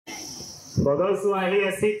For those who are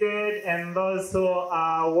here seated and those who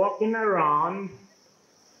are walking around,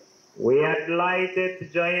 we are delighted to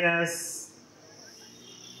join us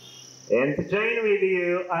and to join with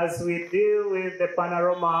you as we deal with the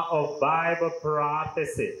panorama of Bible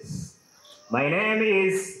prophecies. My name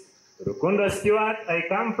is Rukundo Stuart. I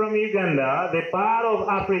come from Uganda, the part of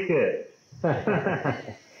Africa.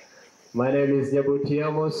 My name is Nyabuti,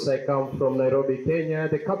 Amos. I come from Nairobi, Kenya,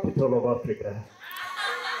 the capital of Africa.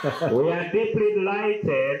 We are deeply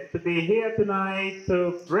delighted to be here tonight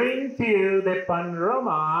to bring to you the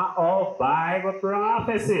panorama of Bible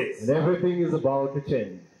prophecies. And everything is about to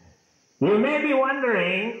change. You may be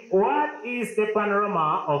wondering, what is the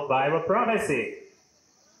panorama of Bible prophecy?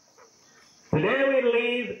 Today we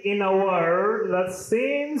live in a world that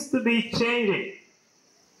seems to be changing.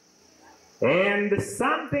 And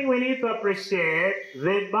something we need to appreciate,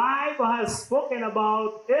 the Bible has spoken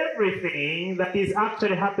about everything that is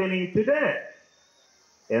actually happening today.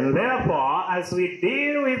 And therefore, as we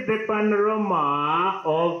deal with the panorama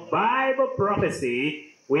of Bible prophecy,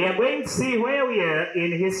 we are going to see where we are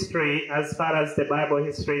in history as far as the Bible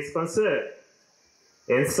history is concerned.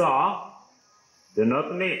 And so, do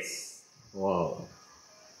not miss. Wow.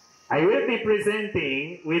 I will be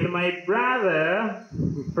presenting with my brother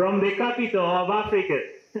from the capital of Africa.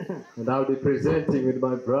 And I'll be presenting with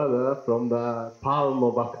my brother from the palm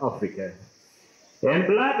of Africa. And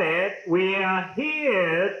beloved, we are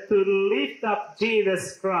here to lift up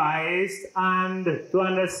Jesus Christ and to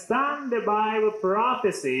understand the Bible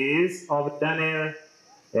prophecies of Daniel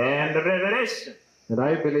and Revelation. And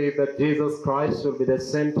I believe that Jesus Christ will be the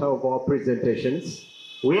center of our presentations.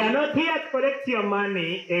 We are not here to collect your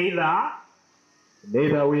money either.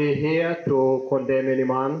 Neither are we here to condemn any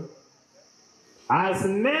man. As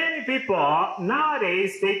many people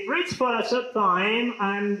nowadays, they preach for a short time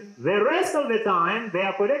and the rest of the time they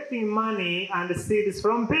are collecting money and seeds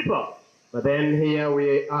from people. But then here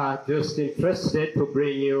we are just interested to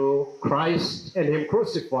bring you Christ and Him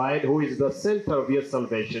crucified, who is the center of your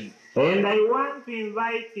salvation. And I want to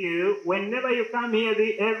invite you, whenever you come here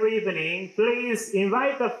every evening, please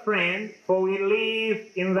invite a friend, for we live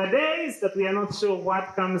in the days that we are not sure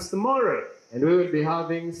what comes tomorrow. And we will be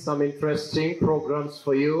having some interesting programs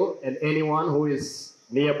for you and anyone who is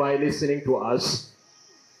nearby listening to us.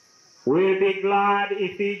 We'll be glad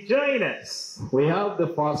if you join us. We have the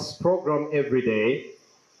first program every day,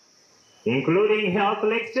 including health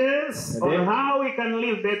lectures on how we can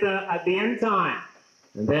live better at the end time.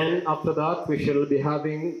 And then after that, we shall be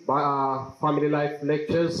having family life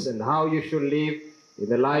lectures and how you should live in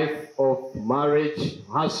the life of marriage,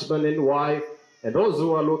 husband and wife, and those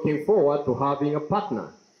who are looking forward to having a partner.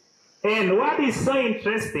 And what is so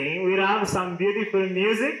interesting, we'll have some beautiful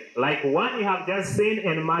music, like one you have just seen,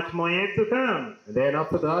 and much more yet to come. And then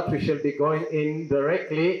after that, we shall be going in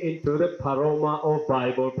directly into the panorama of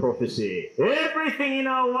Bible prophecy. Everything in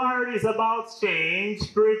our world is about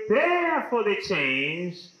change. Prepare for the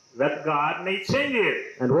change that God may change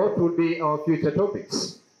it. And what will be our future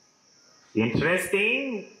topics?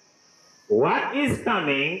 Interesting. What is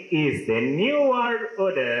coming is the New World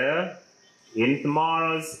Order in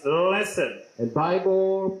tomorrow's lesson. And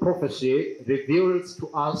Bible prophecy reveals to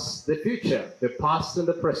us the future, the past and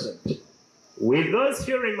the present. With those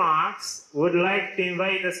few remarks, would like to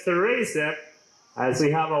invite us to raise up as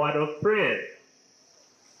we have a word of prayer.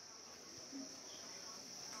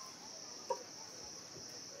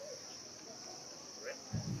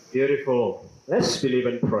 Beautiful. Let's believe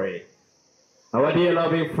and pray. Our dear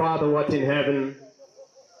loving Father, who art in heaven,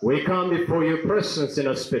 we come before your presence in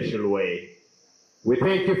a special way. We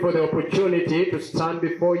thank you for the opportunity to stand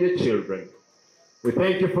before your children. We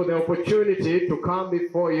thank you for the opportunity to come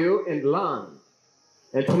before you and learn,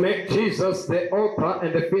 and to make Jesus the author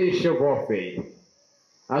and the finisher of our faith.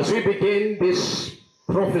 As we begin this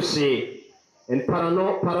prophecy and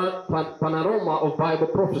panorama of Bible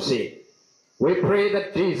prophecy, we pray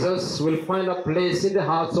that Jesus will find a place in the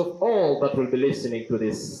hearts of all that will be listening to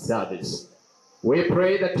this service. We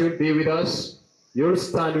pray that you'll be with us, you'll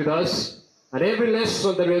stand with us, and every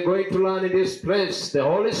lesson that we're going to learn in this place, the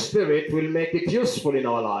Holy Spirit will make it useful in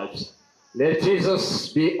our lives. Let Jesus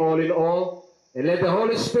be all in all, and let the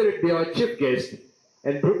Holy Spirit be our chief guest.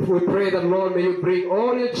 And we pray that, Lord, may you bring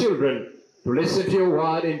all your children to listen to your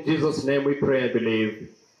word. In Jesus' name we pray and believe.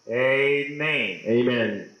 Amen.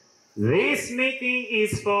 Amen. This meeting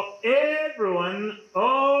is for everyone,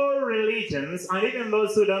 all religions, and even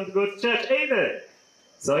those who don't go to church either.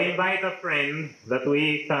 So invite a friend that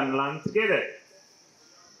we can learn together.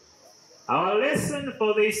 Our lesson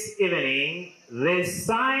for this evening, the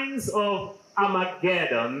signs of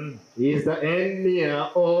Armageddon. Is the end near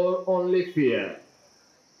or only fear?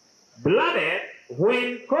 Beloved,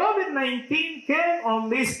 when COVID-19 came on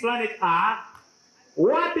this planet Earth,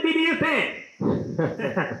 what did you think?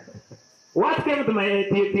 What came to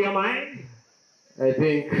your mind? I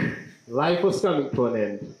think life was coming to an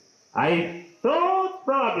end. I thought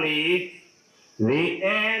probably the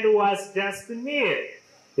end was just near.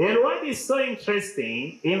 And what is so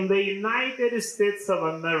interesting, in the United States of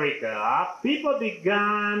America, people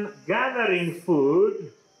began gathering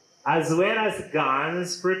food as well as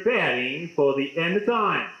guns, preparing for the end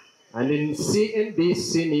time. And in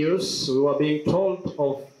CNBC News, we were being told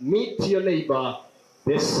of meet your neighbor,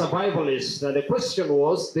 the survivalists. And the question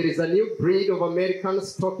was, there is a new breed of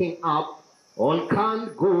Americans stocking up on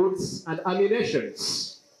canned goods and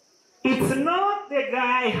ammunitions. It's not the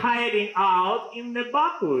guy hiding out in the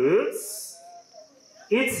backwoods.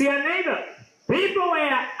 It's your neighbor. People were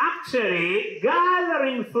actually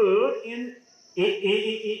gathering food in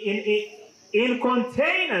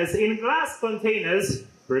containers, in glass containers,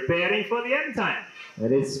 preparing for the end time.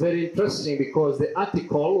 And it's very interesting because the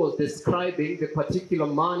article was describing the particular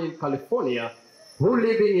man in California who,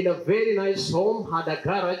 living in a very nice home, had a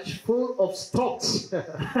garage full of stocks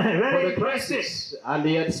for the crisis. And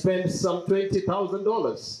he had spent some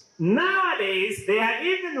 $20,000. Nowadays, there are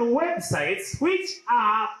even websites which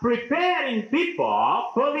are preparing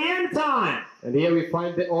people for the end time. And here we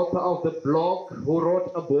find the author of the blog who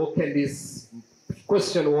wrote a book, and his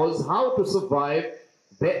question was how to survive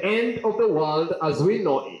the end of the world as we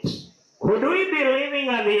know it. Could we be living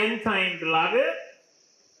at the end time, beloved?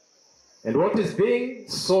 And what is being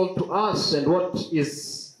sold to us and what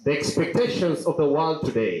is the expectations of the world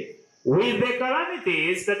today? With the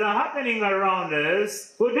calamities that are happening around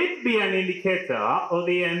us, could it be an indicator of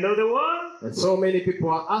the end of the world? And so many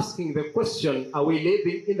people are asking the question, are we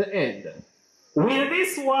living in the end? Will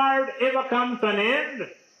this world ever come to an end?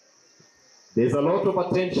 There's a lot of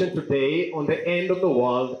attention today on the end of the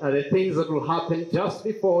world and the things that will happen just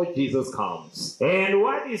before Jesus comes. And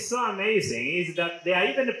what is so amazing is that they are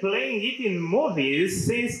even playing it in movies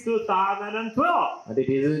since 2012. And it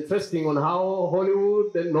is interesting on how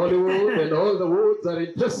Hollywood and Nollywood and all the woods are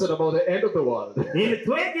interested about the end of the world. In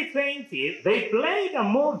 2020, they played a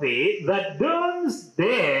movie, The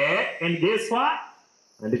Doomsday, and guess what?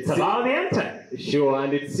 And it's about the end time. Sure,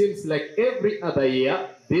 and it seems like every other year,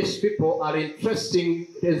 these people are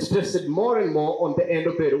interested more and more on the end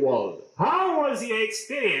of the world. How was your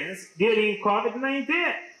experience during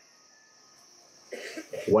COVID-19?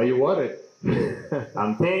 Why you worried?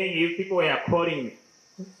 I'm telling you, people were calling me,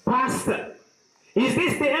 Pastor, is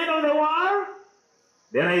this the end of the world?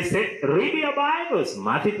 Then I said, read your Bibles,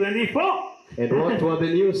 Matthew 24. And what were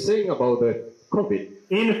the news saying about the COVID?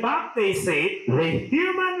 In fact, they said the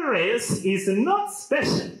human race is not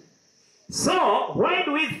special. So, why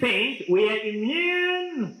do we think we are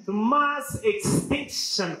immune to mass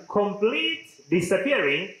extinction, complete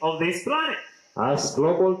disappearing of this planet? As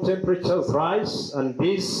global temperatures rise and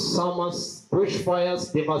these summer's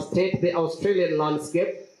bushfires devastate the Australian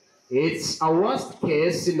landscape, it's a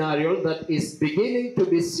worst-case scenario that is beginning to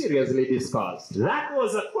be seriously discussed. That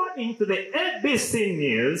was according to the ABC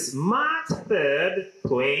News, March 3rd,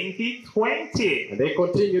 2020. And they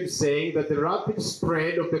continued saying that the rapid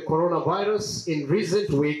spread of the coronavirus in recent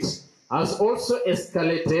weeks has also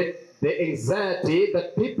escalated the anxiety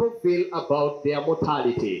that people feel about their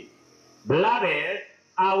mortality. Beloved,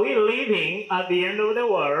 are we living at the end of the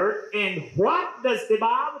world? And what does the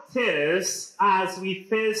Bible tell us as we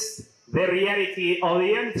face the reality of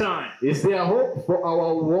the end time? Is there hope for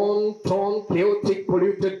our worn-torn, chaotic,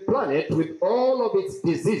 polluted planet with all of its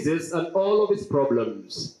diseases and all of its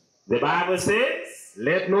problems? The Bible says,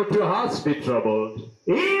 let not your hearts be troubled.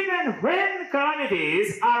 Even when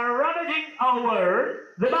calamities are ravaging our world,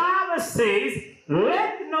 the Bible says,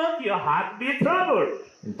 let not your heart be troubled.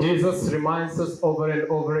 Jesus reminds us over and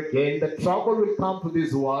over again that trouble will come to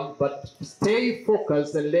this world, but stay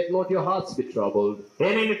focused and let not your hearts be troubled.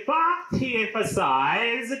 And in fact, he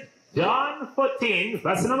emphasized John 14,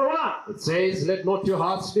 verse number 1. It says, let not your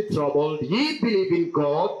hearts be troubled. Ye believe in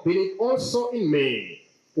God, believe also in me.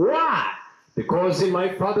 Why? Because in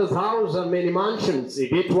my Father's house are many mansions.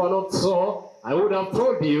 If it were not so, I would have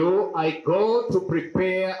told you, I go to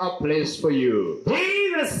prepare a place for you.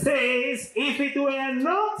 Jesus says, if it were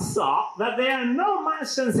not so, that there are no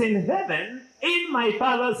mansions in heaven, in my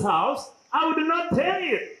Father's house, I would not tell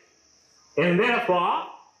you. And therefore,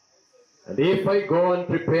 and if I go and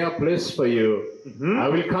prepare a place for you, I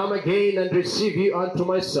will come again and receive you unto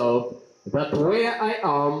myself, that where I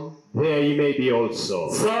am, there ye may be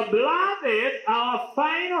also. So, beloved, our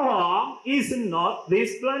final home is not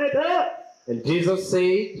this planet Earth. And Jesus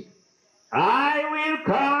said, I will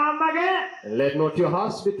come again. and let not your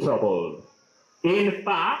hearts be troubled. In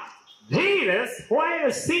fact, Jesus,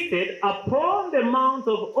 while seated upon the Mount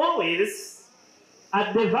of Olives,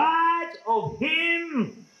 at the verge of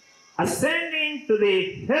him ascending to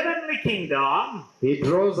the heavenly kingdom, He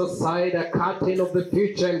draws aside a curtain of the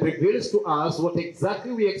future and reveals to us what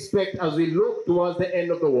exactly we expect as we look towards the end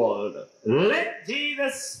of the world. let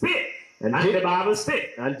Jesus speak. And And the Bible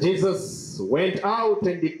speaks. And Jesus went out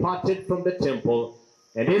and departed from the temple,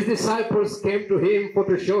 and his disciples came to him for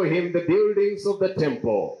to show him the buildings of the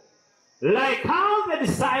temple. Like how the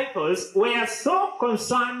disciples were so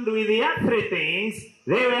concerned with the earthly things,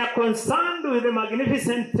 they were concerned with the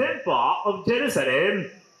magnificent temple of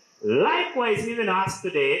Jerusalem. Likewise, even us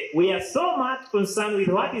today, we are so much concerned with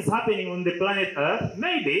what is happening on the planet Earth,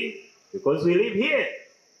 maybe because we live here.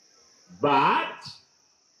 But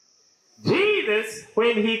Jesus,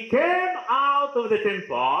 when he came out of the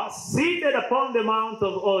temple, seated upon the Mount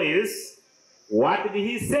of Olives, what did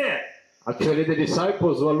he say? Actually, the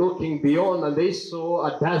disciples were looking beyond and they saw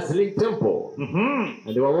a dazzling temple. Mm-hmm.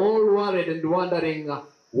 And they were all worried and wondering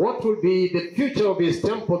what would be the future of his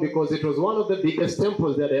temple, because it was one of the biggest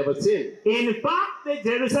temples they had ever seen. In fact, the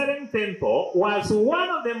Jerusalem temple was one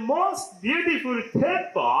of the most beautiful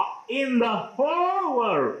temples in the whole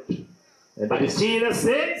world. And But Jesus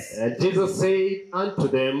says, And Jesus said unto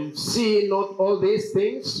them, See not all these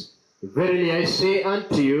things? Verily I say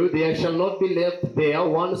unto you, there shall not be left there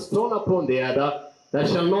one stone upon the other that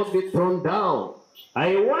shall not be thrown down.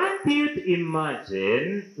 I want you to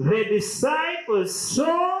imagine the disciples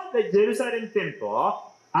saw the Jerusalem temple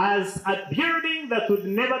as a building that would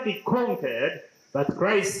never be conquered, but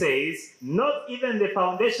Christ says, not even the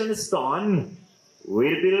foundation stone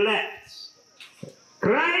will be left.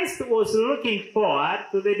 Christ was looking forward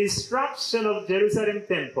to the destruction of Jerusalem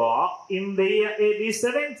temple in the year AD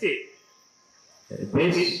 70. And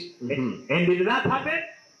did that happen?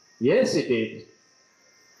 Yes, it did.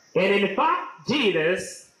 And in fact,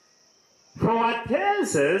 Jesus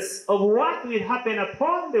foretells us of what will happen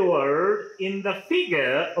upon the world in the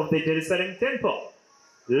figure of the Jerusalem temple.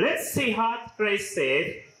 Let's see what Christ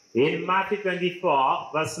said in Matthew 24,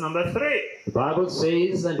 verse number 3. The Bible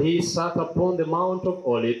says, And he sat upon the Mount of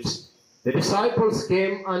Olives. The disciples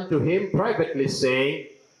came unto him privately, saying,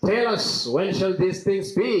 Tell us, when shall these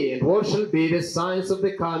things be, and what shall be the signs of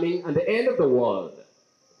the coming and the end of the world?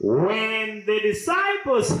 When the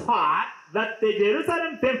disciples heard that the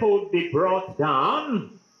Jerusalem temple would be brought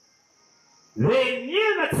down, they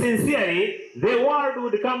knew that sincerely the world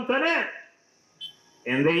would come to an end.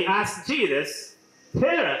 And they asked Jesus,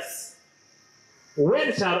 Tell us,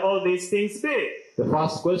 when shall all these things be? The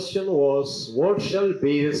first question was, What shall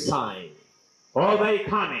be the sign? Of thy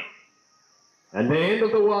coming. And the end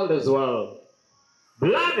of the world as well.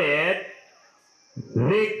 Beloved,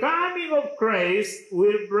 the coming of Christ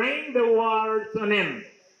will bring the world to an end.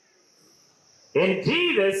 And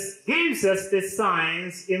Jesus gives us the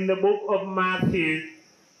signs in the book of Matthew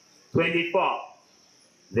 24.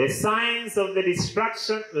 The signs of the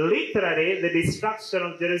destruction, literally the destruction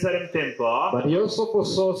of Jerusalem temple. But he also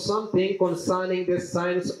foresaw something concerning the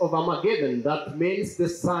signs of Armageddon. That means the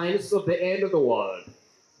signs of the end of the world.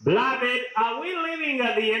 Beloved, are we living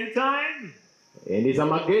at the end time? And is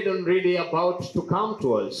Armageddon really about to come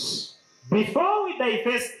to us? Before we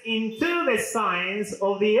divest into the signs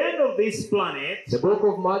of the end of this planet, The book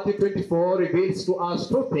of Matthew 24 reveals to us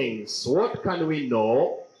two things. What can we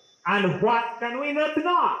know and what can we not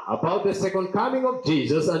know? about the second coming of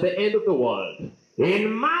Jesus and the end of the world?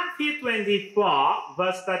 In Matthew 24,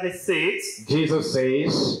 verse 36, Jesus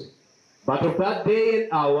says, But of that day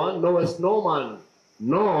and hour knoweth no man,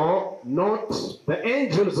 no, not the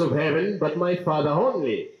angels of heaven, but my Father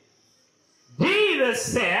only. Jesus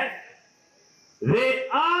said, the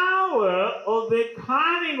hour of the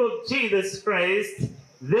coming of Jesus Christ,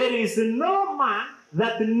 there is no man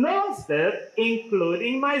that knows that,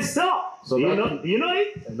 including myself. So do you that- know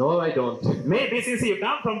it? No, I don't. Maybe since you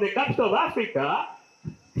come from the capital of Africa,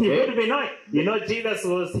 you Okay. would be knowing. You know, Jesus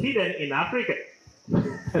was hidden in Africa.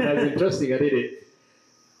 That's interesting, I did it.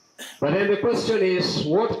 But then the question is,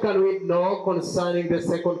 what can we know concerning the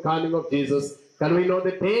second coming of Jesus? Can we know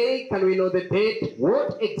the day? Can we know the date?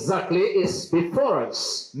 What exactly is before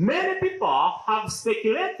us? Many people have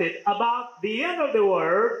speculated about the end of the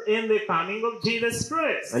world and the coming of Jesus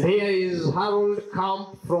Christ. And here is Harold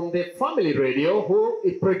Camp from the Family Radio, who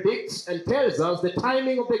it predicts and tells us the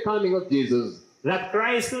timing of the coming of Jesus. that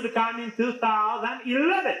Christ would come in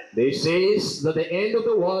 2011. They says that the end of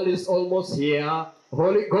the world is almost here.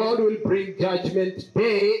 Holy God will bring judgment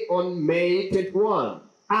day on May 21.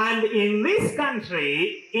 And in this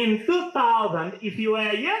country, in 2000, if you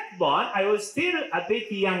were yet born, I was still a bit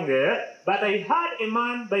younger, but I heard a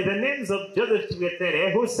man by the names of Joseph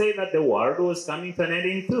Chiwetere who said that the world was coming to an end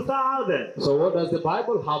in 2000. So what does the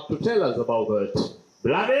Bible have to tell us about that?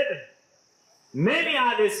 Beloved, many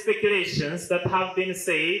are the speculations that have been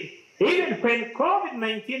said. Even when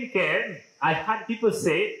COVID-19 came, I had people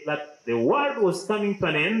say that the world was coming to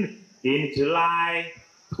an end in July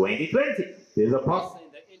 2020. There's a pastor.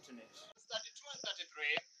 32 and 33.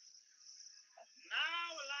 Now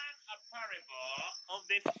learn a parable of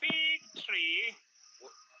the fig tree.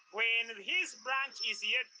 When his branch is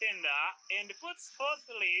yet tender and puts forth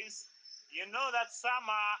leaves, you know that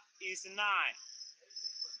summer is nigh.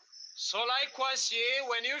 So likewise ye,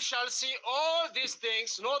 when you shall see all these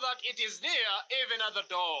things, know that it is near, even at the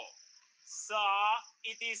door. So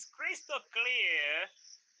it is crystal clear,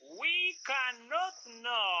 we cannot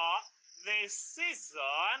know the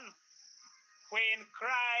season when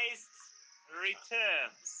Christ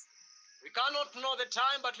returns. We cannot know the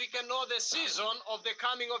time, but we can know the season of the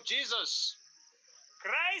coming of Jesus.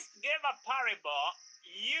 Christ gave a parable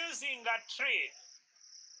using a tree.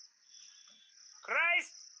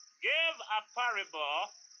 Christ gave a parable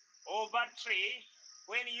of a tree.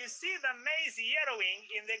 When you see the maize yellowing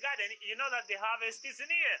in the garden, you know that the harvest is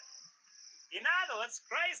near. In other words,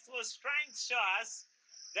 Christ was trying to show us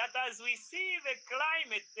that as we see the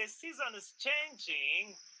climate, the season is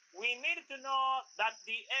changing, we need to know that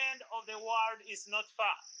the end of the world is not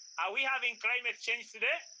far. Are we having climate change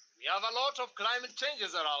today? We have a lot of climate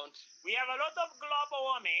changes around. We have a lot of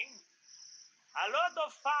global warming, a lot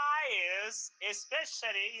of fires,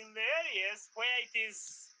 especially in the areas where it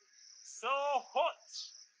is so hot.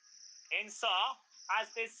 And so,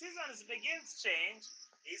 as the seasons begin to change,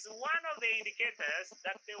 is one of the indicators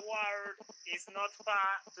that the world is not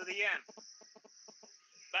far to the end.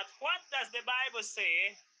 But what does the Bible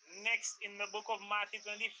say next in the book of Matthew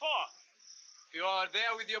 24? If you are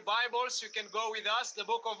there with your Bibles, you can go with us. The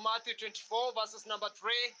book of Matthew 24, verses number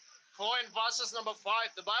 3, 4, and verses number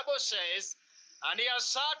 5. The Bible says, and he has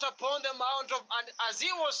sat upon the mount of, and as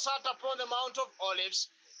he was sat upon the Mount of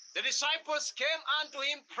Olives, the disciples came unto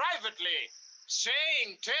him privately,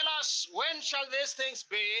 saying, tell us, when shall these things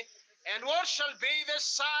be, and what shall be the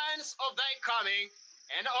signs of thy coming,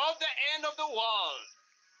 and of the end of the world?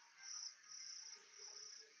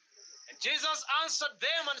 And Jesus answered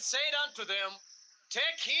them and said unto them,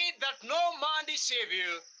 take heed that no man deceive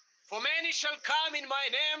you, for many shall come in my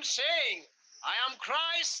name, saying, I am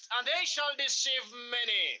Christ, and they shall deceive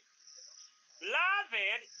many.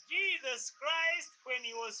 Beloved, Jesus Christ, when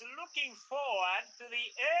he was looking forward to the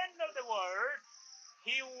end of the world,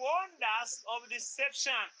 he warned us of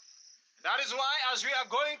deception. That is why, as we are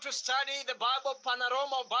going to study the Bible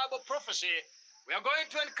Panaroma, Bible prophecy, we are going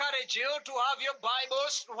to encourage you to have your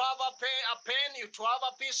Bibles, to have a pen, to have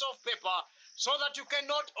a piece of paper, so that you can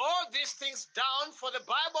note all these things down, for the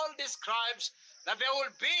Bible describes that there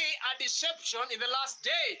will be a deception in the last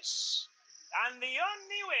days. And the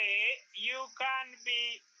only way you can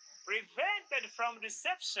be prevented from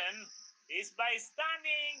deception is by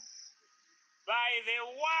standing by the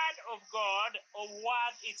word of God of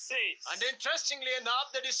what it says. And interestingly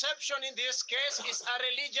enough, the deception in this case is a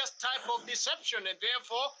religious type of deception, and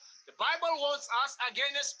therefore the Bible warns us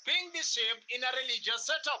against being deceived in a religious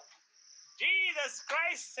setup. Jesus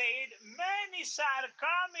Christ said, many shall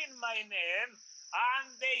come in my name, and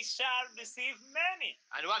they shall deceive many.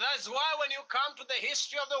 And that is why when you come to the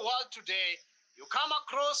history of the world today, you come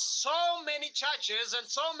across so many churches and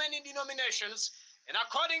so many denominations, and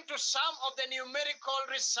according to some of the numerical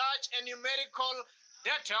research and numerical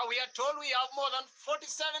data, we are told we have more than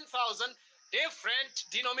 47,000 different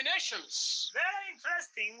denominations. Very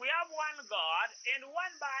interesting. We have one God and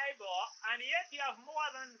one Bible, and yet you have more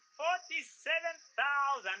than 47,000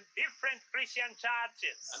 different Christian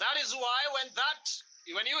churches. And that is why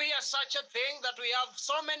when you hear such a thing, that we have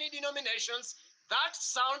so many denominations, that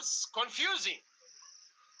sounds confusing.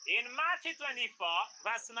 In Matthew 24,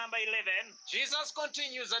 verse number 11, Jesus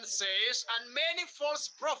continues and says, and many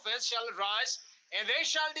false prophets shall rise, and they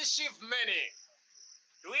shall deceive many.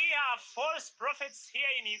 Do we have false prophets here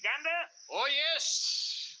in Uganda? Oh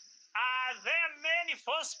yes. Are there many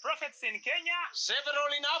false prophets in Kenya? Several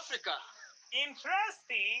in Africa.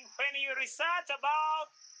 Interesting, when you research about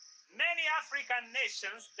many African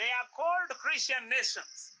nations, they are called Christian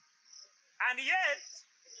nations. And yet,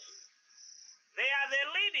 they are the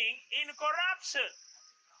leading in corruption.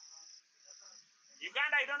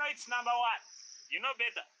 Uganda, I don't know its number what. You know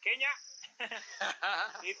better. Kenya?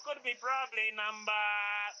 It could be probably number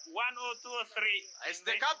 1 or 2 or 3. It's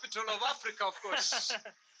the capital of Africa, of course.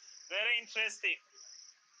 Very interesting.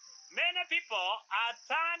 Many people are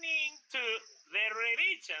turning to the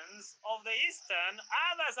religions of the Eastern.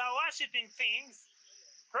 Others are worshipping things,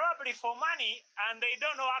 probably for money, and they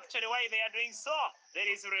don't know actually why they are doing so. There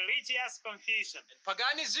is religious confusion.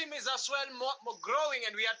 Paganism is as well more growing,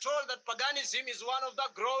 and we are told that paganism is one of the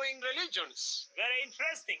growing religions. Very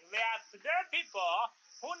interesting. There are today people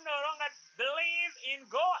who no longer believe in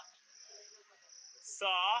God. So,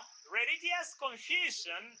 religious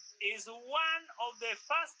confusion is one of the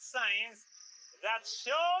first signs that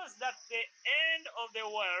shows that the end of the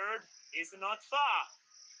world is not far.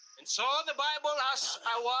 And so the Bible has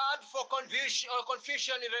a word for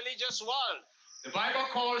confusion in religious world. The Bible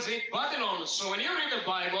calls it Babylon. So when you read the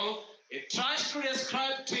Bible, it tries to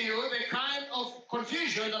describe to you the kind of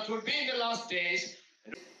confusion that will be in the last days.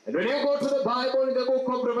 And when you go to the Bible in the book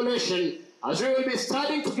of Revelation, as we will be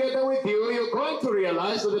studying together with you, you're going to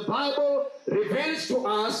realize that the Bible reveals to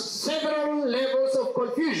us several levels of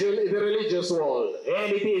confusion in the religious world.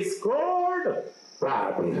 And it is called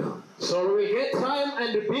Babylon. So we get time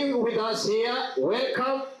and be with us here.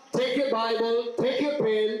 Welcome. Take your Bible, take your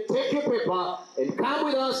pen, take your paper, and come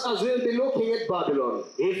with us as we'll be looking at Babylon.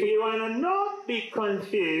 If you want to not be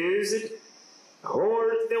confused,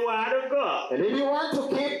 hold the word of God. And if you want to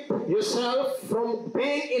keep yourself from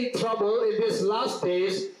being in trouble in these last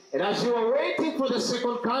days, and as you are waiting for the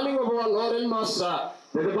second coming of our Lord and Master,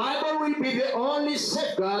 that the Bible will be the only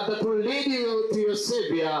safeguard that will lead you to your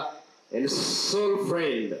Savior and soul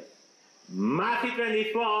friend. Matthew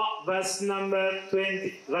 24, verse number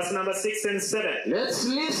 6 and 7. Let's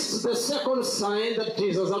list the second sign that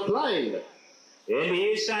Jesus outlined. And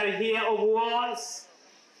ye shall hear of wars,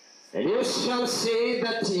 and you shall say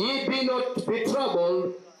that ye be not be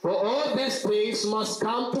troubled, for all these things must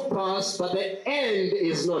come to pass, but the end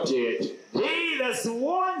is not yet. Jesus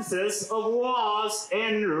warns us of wars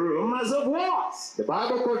and rumors of wars. The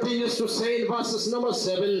Bible continues to say in verses number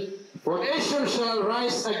 7, for nation shall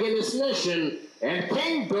rise against nation, and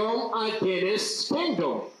kingdom against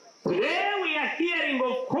kingdom. Today we are hearing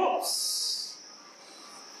of coups.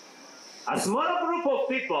 A small group of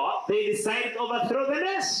people, they decide to overthrow the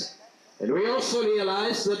nation. And we also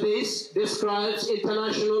realize that this describes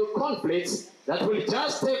international conflicts that will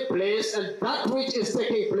just take place, and that which is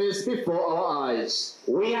taking place before our eyes.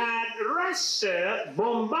 We had Russia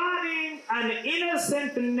bombarding an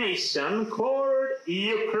innocent nation called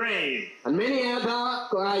Ukraine. And many other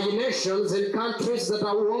nations and countries that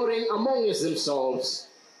are warring amongst themselves.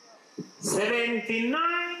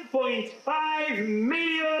 79.5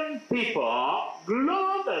 million people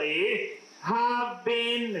globally have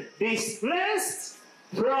been displaced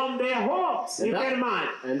from their homes. And you can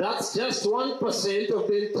imagine. And that's just 1% of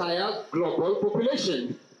the entire global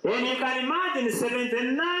population. And you can imagine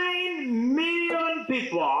 79 million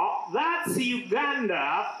people. That's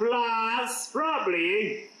Uganda plus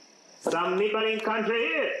probably some neighboring country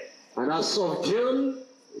here. And as of June,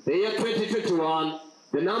 the year 2021,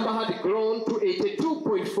 the number had grown to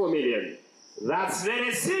 82.4 million. That's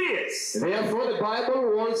very serious. Therefore, the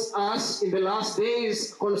Bible warns us in the last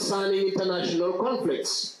days concerning international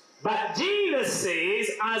conflicts. But Jesus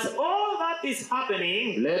says, as all that is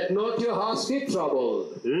happening, let not your hearts be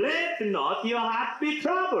troubled. Let not your heart be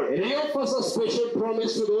troubled. And he offers a special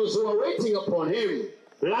promise to those who are waiting upon him.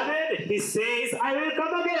 Beloved, he says, I will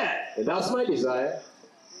come again. And that's my desire.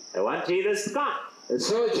 I want Jesus to come. And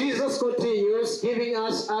so Jesus continues giving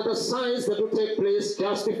us other signs that will take place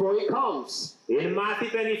just before he comes. In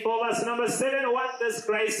Matthew 24, verse number 7, what does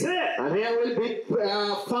Christ say? And there will be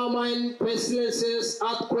famine, pestilences,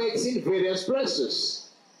 earthquakes in various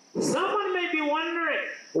places. Someone may be wondering,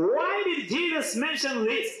 why did Jesus mention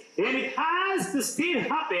this? And it has to still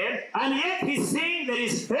happen, and yet he's saying there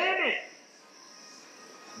is famine.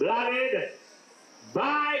 Beloved,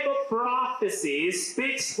 Bible prophecy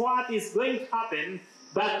speaks what is going to happen,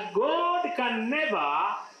 but God can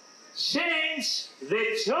never change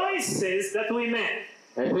the choices that we make.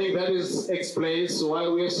 I think that explains why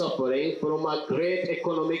we are suffering from a great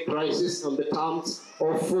economic crisis on the terms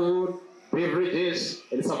of food, beverages,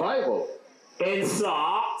 and survival. And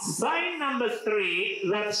so, sign number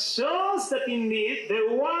 3 that shows that indeed the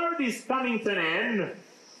world is coming to an end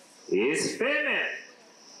is famine.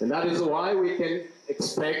 And that is why we can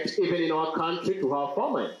expect, even in our country, to have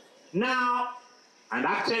famine. Now, and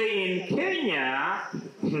actually in Kenya,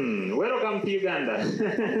 welcome to Uganda.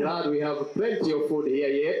 Glad we have plenty of food here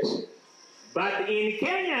yet. But in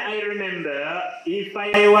Kenya, I remember, if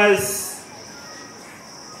I was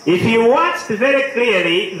If you watched very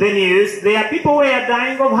clearly the news, there are people who are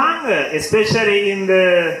dying of hunger, especially in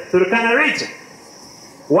the Turkana region.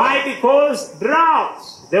 Why? Because drought.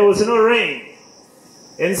 There was no rain.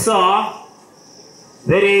 And so,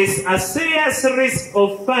 there is a serious risk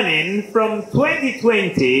of famine from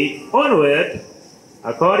 2020 onward,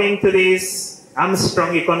 according to this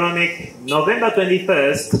Armstrong Economic, November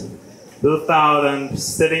 21st,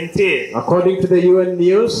 2017. According to the UN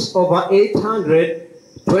News, over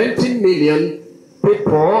 820 million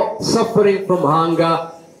people suffering from hunger,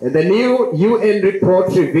 and the new UN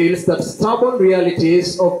report reveals that stubborn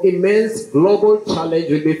realities of immense global challenge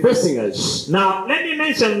will be facing us. Now, let me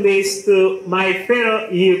mention this to my fellow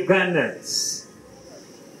Ugandans.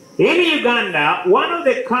 In Uganda, one of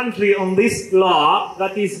the countries on this globe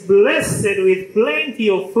that is blessed with plenty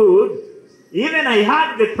of food, even I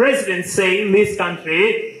heard the president say in this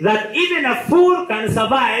country that even a fool can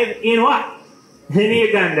survive in what? In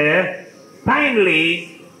Uganda. Kindly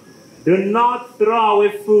do not throw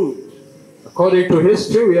away food. According to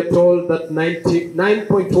history, we are told that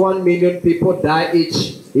 99.1 million people die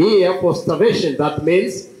each year for starvation. That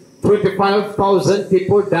means 25,000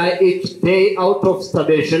 people die each day out of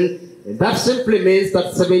starvation. And that simply means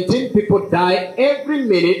that 17 people die every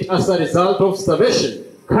minute as a result of starvation.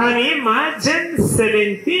 Can you imagine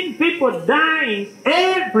 17 people dying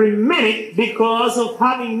every minute because of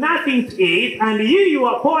having nothing to eat, and you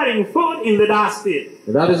are pouring food in the dustbin?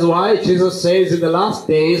 That is why Jesus says in the last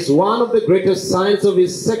days, one of the greatest signs of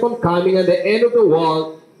his second coming and the end of the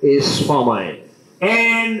world is famine.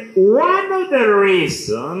 And one of the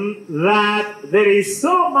reasons that there is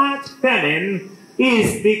so much famine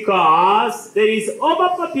is because there is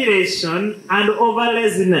overpopulation and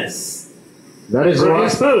over-laziness. That is why,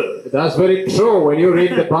 that's very true. When you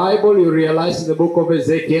read the Bible, you realize in the book of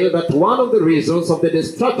Ezekiel that one of the reasons of the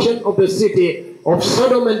destruction of the city of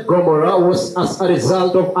Sodom and Gomorrah was as a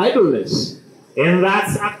result of idleness. And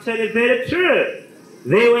that's actually very true.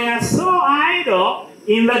 They were so idle.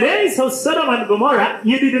 In the days of Sodom and Gomorrah,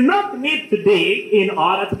 you did not need to dig in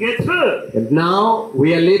order to get food. And now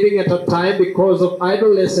we are living at a time, because of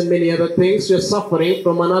idleness and many other things, we are suffering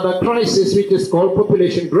from another crisis which is called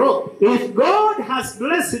population growth. If God has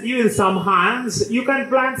blessed you in some hands, you can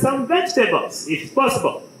plant some vegetables, if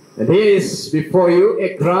possible. And here is before you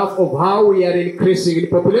a graph of how we are increasing in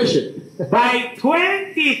population. By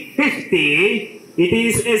 2050, it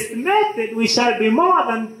is estimated we shall be more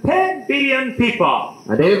than 10 billion people.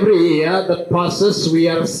 And every year that passes, we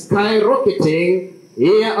are skyrocketing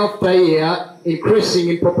year after year, increasing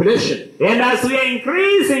in population. And as we are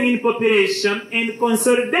increasing in population and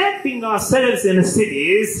consolidating ourselves in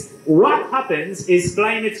cities, what happens is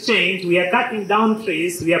climate change. We are cutting down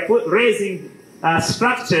trees, we are raising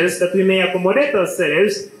structures that we may accommodate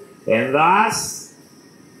ourselves, and thus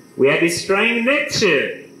we are destroying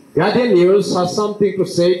nature. Guardian News has something to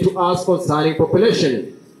say to us concerning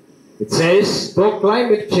population. It says, though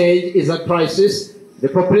climate change is a crisis, the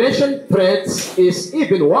population threat is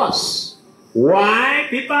even worse. Why?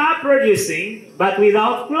 People are producing, but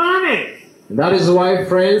without planning. And that is why,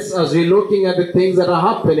 friends, as we're looking at the things that are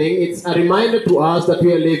happening, it's a reminder to us that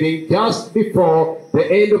we are living just before the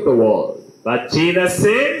end of the world. But Jesus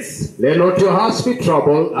says, let not your hearts be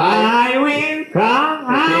troubled. I will come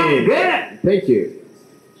again. Thank you.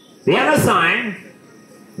 The other sign.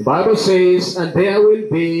 The Bible says, and there will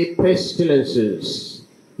be pestilences.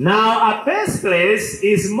 Now, a pestilence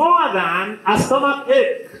is more than a stomach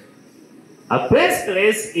ache. A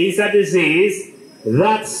pestilence is a disease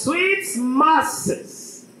that sweeps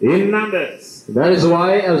masses in numbers. That is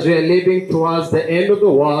why, as we are living towards the end of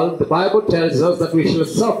the world, the Bible tells us that we shall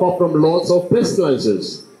suffer from lots of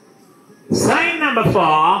pestilences. Sign number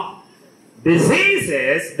 4.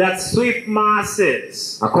 Diseases that sweep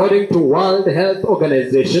masses. According to World Health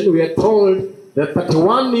Organization, we are told that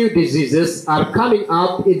 31 new diseases have come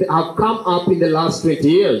up in the last 20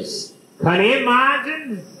 years. Can you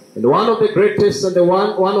imagine? And one of the greatest and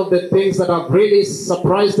one of the things that have really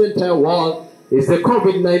surprised the entire world is the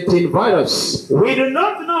COVID-19 virus. We do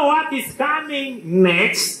not know what is coming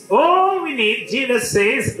next. All we need, Jesus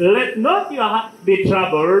says, let not your heart be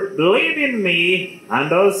troubled. Believe in me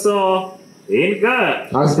and also in God.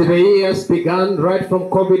 As the years began right from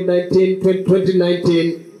COVID-19 to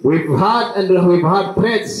 2019, we've had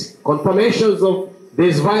threats, confirmations of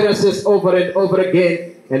these viruses over and over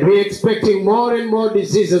again. And we're expecting more and more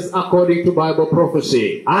diseases according to Bible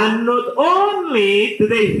prophecy. And not only to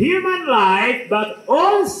the human life, but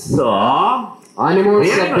also animals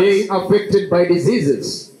are being affected by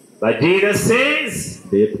diseases. But Jesus says,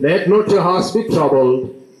 let not your hearts be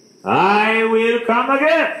troubled. I will come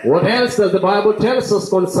again. What else does the Bible tell us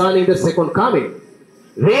concerning the second coming?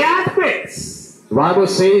 The earthquakes. The Bible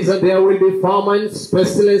says that there will be famines,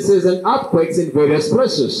 pestilences, and earthquakes in various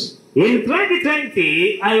places. In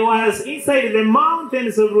 2020, I was inside the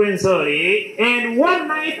mountains of Rwenzori, and one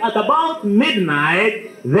night at about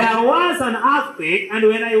midnight, there was an earthquake, and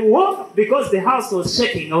when I woke, because the house was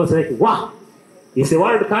shaking, I was like, wow, is the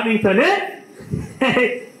world coming to an end?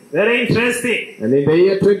 Very interesting. And in the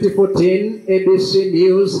year 2014, ABC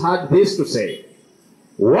News had this to say.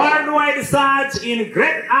 Worldwide surge in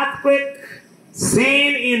great earthquake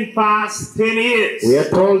seen in past 10 years. We are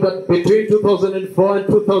told that between 2004 and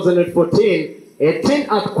 2014, 18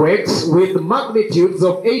 earthquakes with magnitudes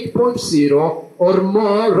of 8.0 or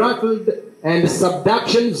more rattled and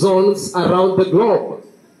subduction zones around the globe.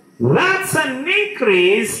 That's an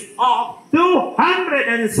increase of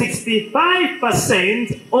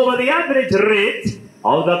 265% over the average rate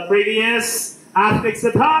of the previous earthquakes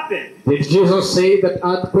that happened. Did Jesus say that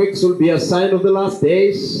earthquakes will be a sign of the last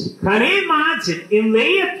days? Can you imagine, in the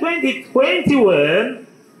year 2021,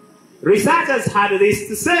 researchers had this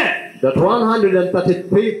to say. That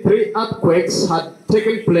 133 earthquakes had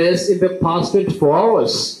taken place in the past 24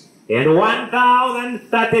 hours. And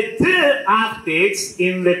 1,032 earthquakes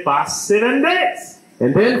in the past 7 days.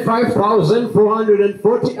 And then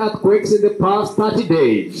 5,440 earthquakes in the past 30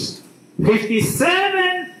 days.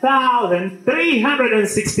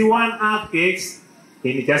 57,361 earthquakes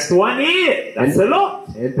in just 1 year. That's a lot.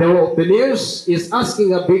 And the news is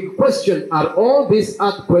asking a big question. Are all these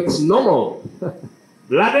earthquakes normal?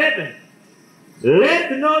 Beloved,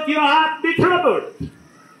 let not your heart be troubled.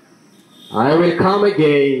 I will come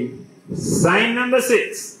again. Sign number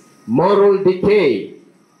 6. Moral decay.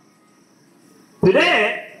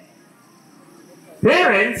 Today,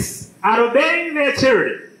 parents are obeying their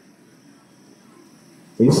children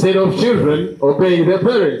instead of children obeying their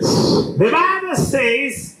parents. The Bible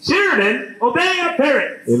says, children, obey your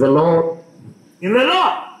parents. In the Lord. In the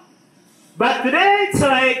Lord. But today it's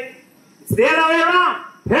like, it's the other way around.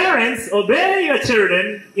 Parents, obey your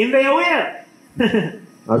children in their will.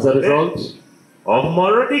 As a result of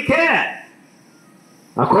moral decay.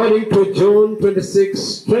 According to June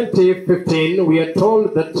 26, 2015, we are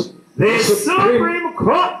told that the Supreme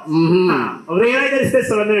Court of the United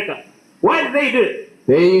States of America, what did they do?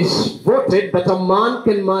 They voted that a man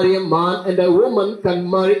can marry a man and a woman can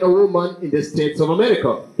marry a woman in the States of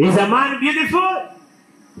America. Is a man beautiful?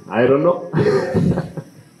 I don't know.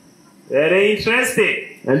 Very interesting.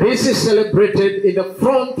 And this is celebrated in the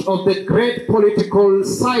front of the great political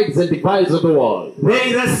sides and divides of the world. There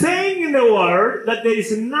is a saying in the world that there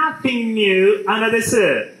is nothing new under the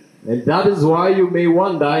sun. And that is why you may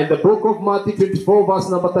wonder in the book of Matthew 24, verse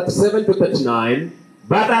number 37 to 39,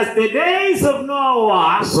 but as the days of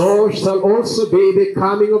Noah were, so shall also be the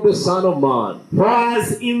coming of the Son of Man. For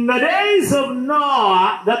as in the days of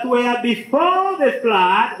Noah that were before the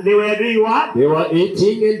flood, they were doing what? They were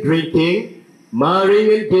eating and drinking,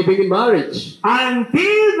 marrying and giving in marriage.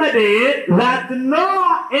 Until the day that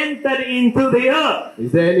Noah entered into the earth.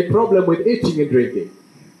 Is there any problem with eating and drinking?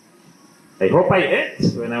 I hope I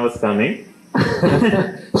ate when I was coming.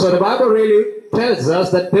 So the Bible really tells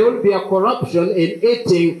us that there will be a corruption in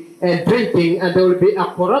eating and drinking, and there will be a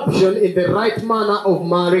corruption in the right manner of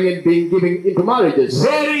marrying and being given into marriages.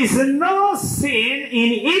 There is no sin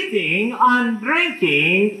in eating and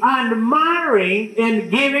drinking and marrying and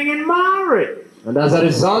giving in marriage. And as a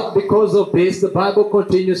result, because of this, the Bible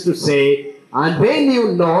continues to say, and they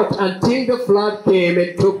knew not until the flood came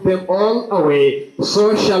and took them all away,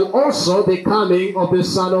 so shall also the coming of the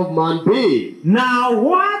Son of Man be. Now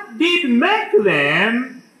what did make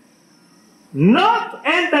them not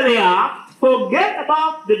enter the ark, forget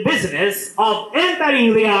about the business of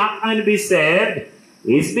entering the ark and be saved,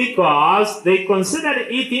 is because they considered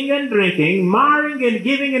eating and drinking, marrying and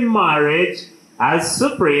giving in marriage as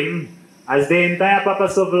supreme as the entire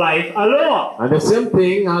purpose of life alone. And the same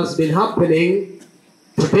thing has been happening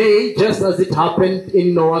today, just as it happened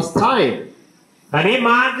in Noah's time. Can you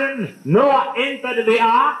imagine? Noah entered the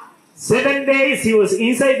ark. 7 days he was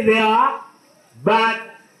inside the ark. But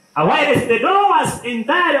while the door was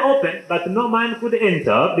entirely open, but no man could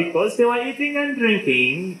enter because they were eating and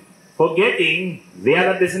drinking, forgetting the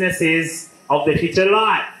other businesses of the future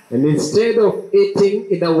life. And instead of eating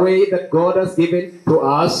in a way that God has given to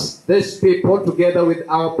us, these people, together with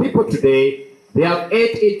our people today, they have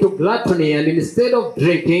ate into gluttony, and instead of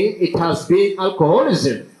drinking, it has been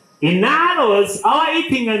alcoholism. In other words, our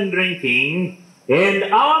eating and drinking and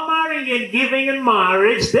our marrying and giving in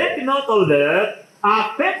marriage, take note of that,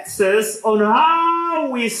 affects us on how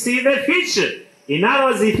we see the future. In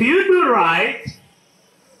other words, if you do right,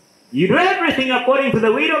 you do everything according to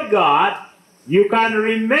the will of God, you can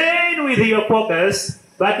remain with your focus.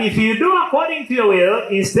 But if you do according to your will,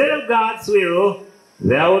 instead of God's will,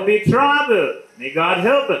 there will be trouble. May God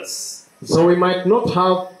help us. So we might not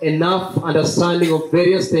have enough understanding of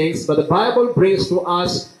various things, but the Bible brings to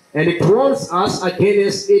us and it warns us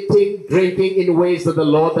against eating, drinking in ways that the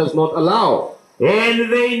Lord does not allow.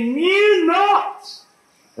 And they knew not.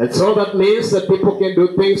 And so that means that people can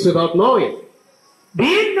do things without knowing. Do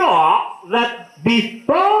you know that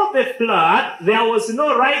before the flood, there was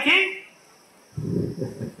no writing?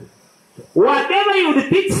 Whatever you would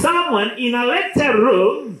teach someone in a lecture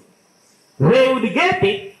room, they would get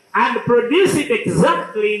it and produce it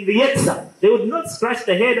exactly in the exam. They would not scratch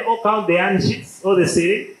the head or count the answers or the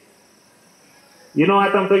ceiling. You know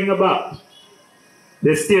what I'm talking about?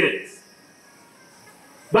 The students.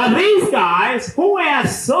 But these guys who were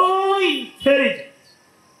so intelligent,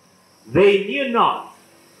 they knew not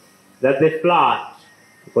that the flood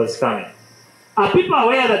was coming. Are people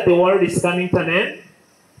aware that the world is coming to an end?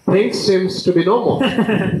 Things seems to be normal.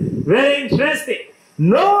 Very interesting.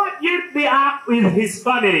 Noah built the ark with his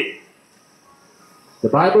family. The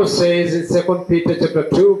Bible says in 2 Peter chapter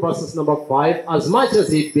 2 verses number 5, as much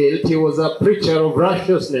as he built, he was a preacher of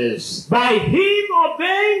righteousness. By him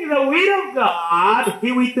obeying the will of God,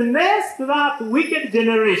 he witnessed to that wicked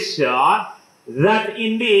generation that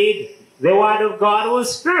indeed the word of God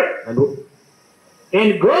was true.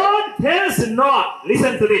 And God tells Noah,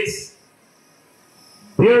 listen to this,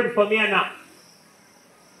 build for me an ark,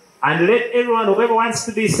 and let everyone, whoever wants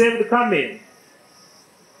to be saved, come in.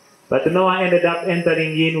 But Noah ended up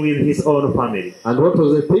entering in with his own family. And what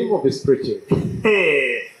was the theme of his preaching?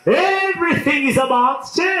 Hey, everything is about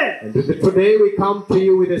change. And today we come to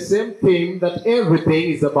you with the same theme, that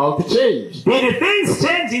everything is about to change. Did things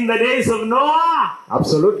change in the days of Noah?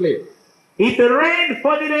 Absolutely. It rained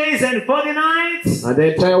 40 days and 40 nights. And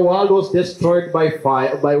the entire world was destroyed by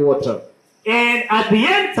fire, by water. And at the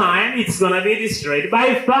end time, it's going to be destroyed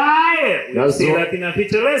by fire. We'll see that in a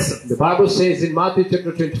future lesson. The Bible says in Matthew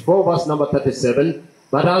chapter 24, verse number 37,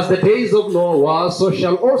 but as the days of Noah were, so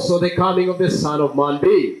shall also the coming of the Son of Man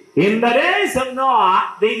be. In the days of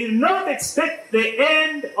Noah, they did not expect the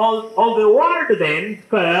end of the world then to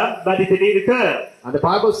come, but it did come. And the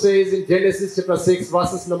Bible says in Genesis chapter 6,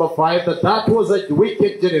 verses number 5, that was a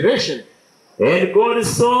wicked generation. And God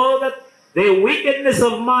saw that the wickedness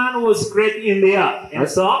of man was great in the earth.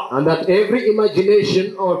 And that every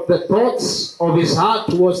imagination of the thoughts of his heart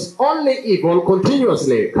was only evil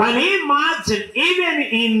continuously. Can you imagine, even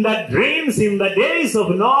in the dreams in the days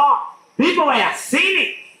of Noah, people were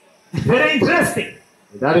sinning? Very interesting.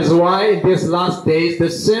 That is why in these last days, the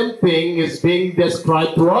same thing is being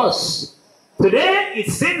described to us. Today, it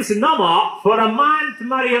seems normal for a man to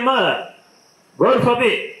marry a mother. God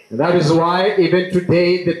forbid. And that is why even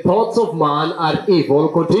today the thoughts of man are evil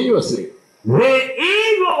continuously. The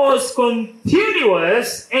evil was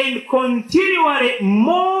continuous and continually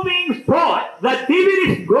moving forward, that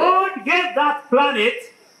even if God gave that planet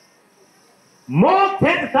more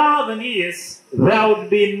 10,000 years, there would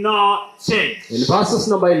be no change. In verses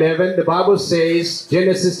number 11, the Bible says,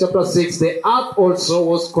 Genesis chapter 6, the earth also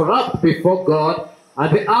was corrupt before God,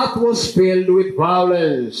 and the earth was filled with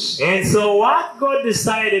violence. And so what God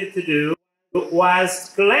decided to do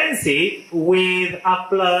was cleanse it with a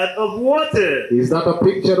flood of water. Is that a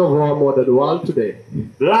picture of our modern world today?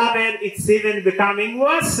 Beloved, it's even becoming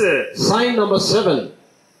worse. Sign number 7.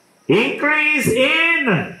 Increase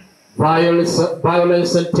in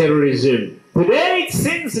violence and terrorism. Today it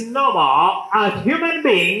seems normal a human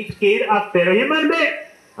being to kill a fellow human being.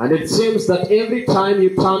 And it seems that every time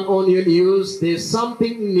you turn on your news, there's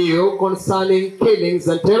something new concerning killings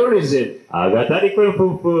and terrorism.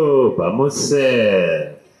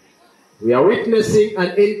 We are witnessing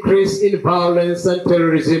an increase in violence and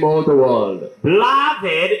terrorism all the world.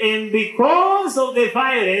 Beloved, and because of the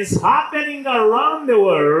violence happening around the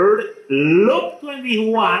world, Luke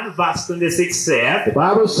 21 verse 26 says, the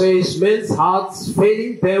Bible says, men's hearts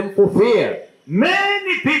failing them for fear.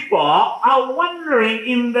 Many people are wondering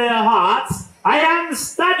in their hearts, I am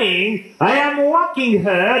studying, I am working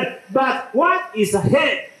hard, but what is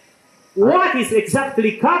ahead? What is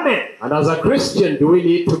exactly coming? And as a Christian, do we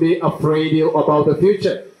need to be afraid about the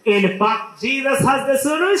future? In fact, Jesus has the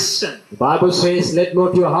solution. The Bible says, let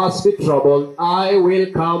not your hearts be troubled, I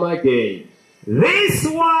will come again. This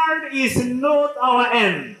world is not our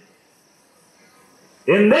end.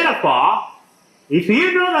 And therefore, if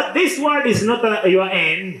you know that this world is not your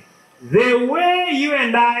end, the way you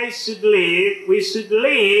and I should live, we should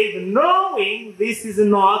live knowing this is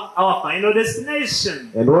not our final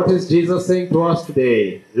destination. And what is Jesus saying to us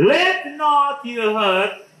today? Let not your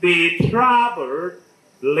heart be troubled,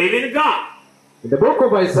 believe in God. In the book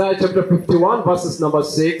of Isaiah chapter 51 verses number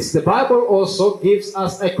 6, the Bible also gives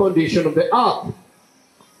us a condition of the earth.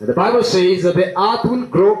 And the Bible says that the earth will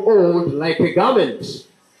grow old like a garment.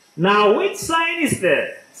 Now, which sign is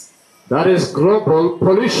that? That is global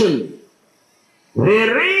pollution.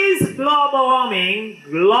 There is global warming,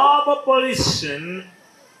 global pollution,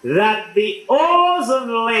 that the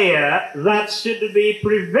ozone layer that should be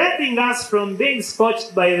preventing us from being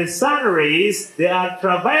scorched by the sun rays, the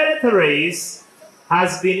ultraviolet rays,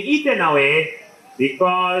 has been eaten away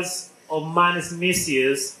because of man's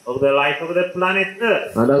misuse of the life of the planet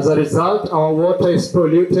Earth. And as a result, our water is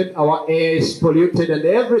polluted, our air is polluted, and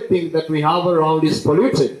everything that we have around is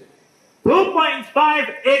polluted.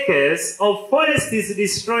 2.5 acres of forest is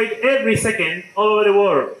destroyed every second all over the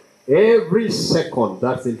world. Every second.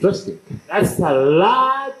 That's interesting. That's a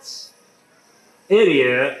large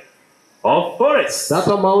area of forest. That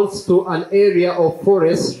amounts to an area of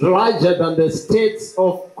forest larger than the states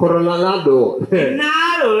of Coronado. In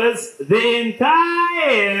other words, the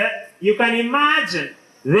entire, you can imagine,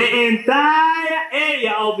 the entire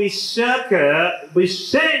area of Bishaka,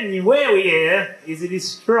 Bishen, where we are, is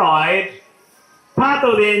destroyed. Part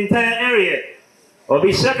of the entire area of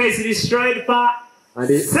Bishaka is destroyed per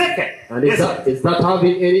second. And is that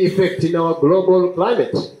having any effect in our global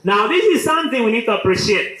climate? Now, this is something we need to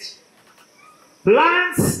appreciate.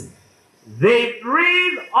 Plants, they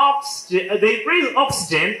breathe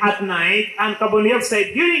oxygen at night and carbon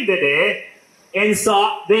dioxide during the day. And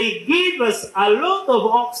so they give us a lot of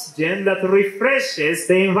oxygen that refreshes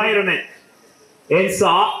the environment. And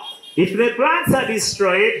so, if the plants are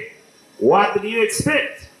destroyed, what do you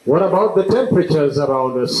expect? What about the temperatures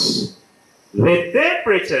around us? The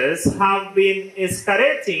temperatures have been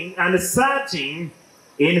escalating and surging.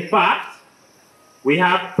 In fact, we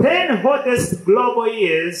have 10 hottest global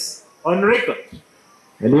years on record.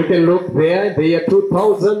 And you can look there, the year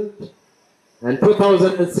 2000. And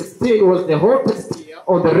 2016 was the hottest year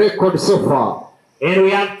on the record so far. And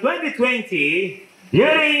we have 2020.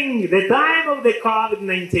 During the time of the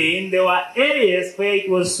COVID-19, there were areas where it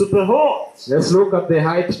was super hot. Let's look at the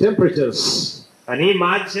high temperatures. Can you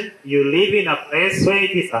imagine you live in a place where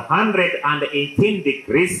it is 118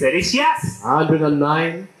 degrees Celsius?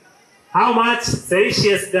 109. How much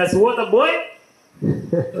Celsius does water boil?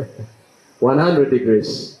 100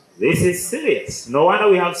 degrees. This is serious. No wonder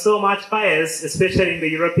we have so much fires, especially in the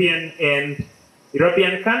European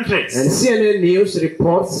countries. And CNN News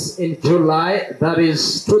reports in July, that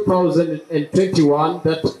is 2021,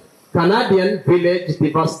 that Canadian village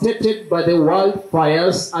devastated by the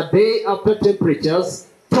wildfires a day after temperatures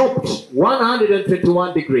topped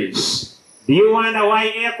 121 degrees. Do you wonder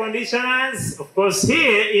why air conditioners? Of course,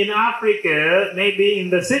 here in Africa, maybe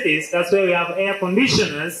in the cities, that's where we have air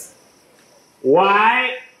conditioners.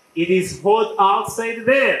 Why? It is hot outside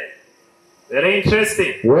there. Very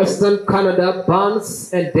interesting. Western Canada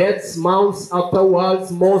burns and deaths mounts after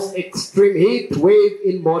world's most extreme heat wave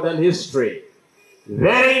in modern history.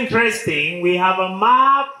 Very interesting. We have a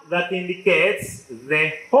map that indicates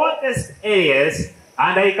the hottest areas,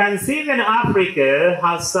 and I can see even Africa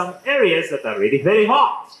has some areas that are really very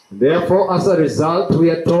hot. Therefore, as a result, we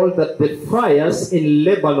are told that the fires in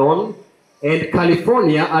Lebanon and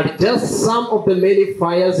California are just some of the many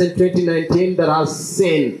fires in 2019 that are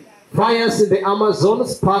seen. Fires in the Amazon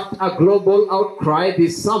sparked a global outcry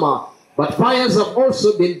this summer, but fires have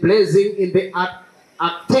also been blazing in the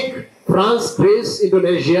Arctic, France, Greece,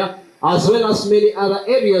 Indonesia, as well as many other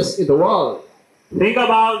areas in the world. Think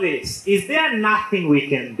about this. Is there nothing we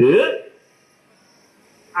can do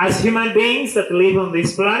as human beings that live on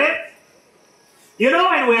this planet? You know,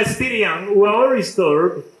 when we are still young, we are always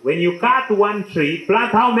told, when you cut one tree,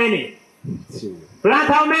 plant how many? Plant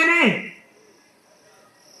how many?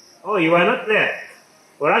 Oh, you are not there.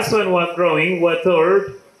 For us, when we were growing, we were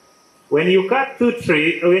told, when you cut two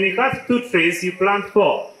trees, you plant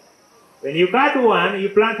 4. When you cut one, you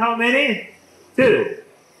plant how many? 2.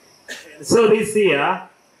 So this year,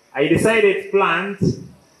 I decided to plant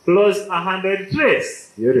close to 100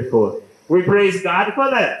 trees. Beautiful. We praise God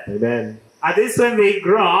for that. Amen. At least when they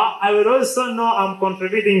grow, I will also know I'm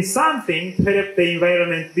contributing something to help the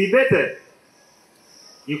environment be better.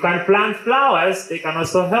 You can plant flowers, they can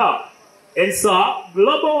also help. And so,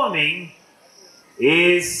 global warming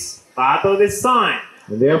is part of the sign.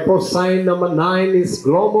 And therefore, sign number 9 is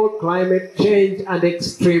global climate change and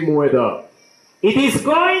extreme weather. It is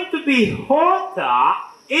going to be hotter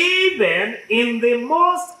even in the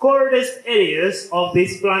most coldest areas of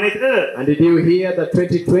this planet Earth. And did you hear that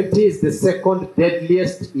 2020 is the second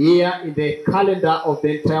deadliest year in the calendar of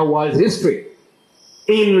the entire world's history?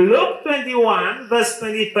 In Luke 21, verse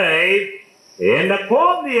 25, and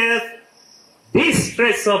upon the earth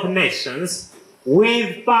distress of nations,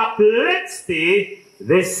 with perplexity,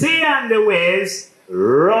 the sea and the waves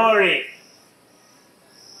roaring.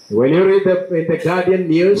 When you read in the Guardian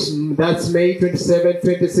News, that's May 27,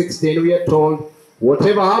 2016, we are told,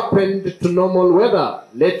 whatever happened to normal weather?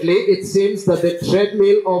 Lately, it seems that the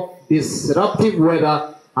treadmill of disruptive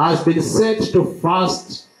weather has been set to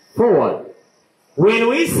fast forward. When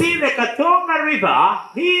we see the Katonga River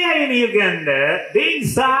here in Uganda being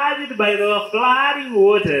surged by the flooding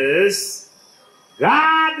waters,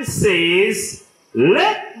 God says,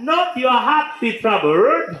 let not your heart be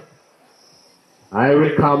troubled. I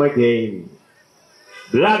will come again.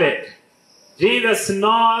 Beloved, Jesus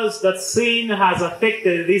knows that sin has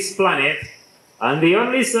affected this planet, and the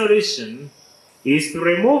only solution is to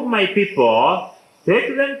remove my people,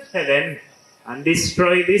 take them to heaven, and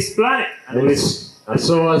destroy this planet. And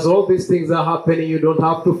so as all these things are happening, you don't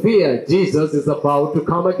have to fear. Jesus is about to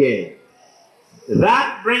come again.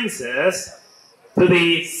 That brings us to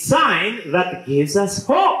the sign that gives us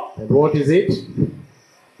hope. And what is it?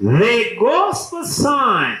 The gospel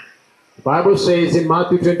sign. The Bible says in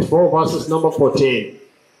Matthew 24, verses number 14,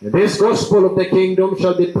 this gospel of the kingdom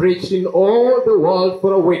shall be preached in all the world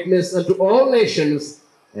for a witness unto all nations,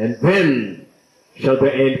 and then shall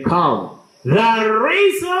the end come. The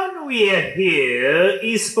reason we are here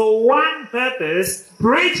is for one purpose, to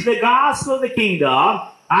preach the gospel of the kingdom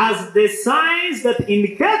as the signs that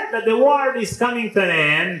indicate that the world is coming to an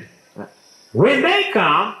end. When they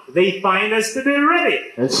come, they find us to be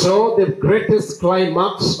ready. And so the greatest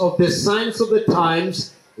climax of the signs of the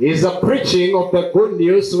times is a preaching of the good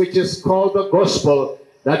news, which is called the gospel,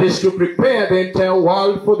 that is to prepare the entire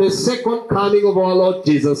world for the second coming of our Lord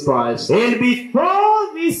Jesus Christ. And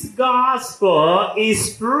before this gospel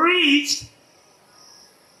is preached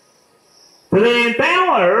to the entire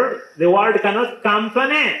world, the world cannot come to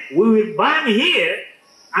an end. We will burn here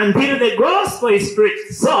until the gospel is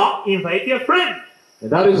preached. So, invite your friend.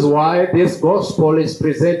 And that is why this gospel is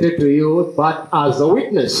presented to you, but as a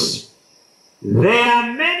witness. There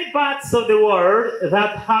are many parts of the world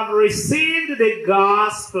that have received the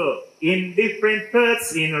gospel in different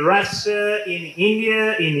parts, in Russia, in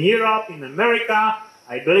India, in Europe, in America,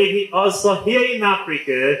 I believe also here in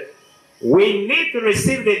Africa. We need to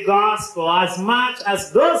receive the gospel as much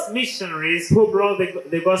as those missionaries who brought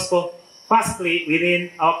the gospel firstly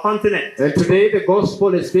within our continent. And today the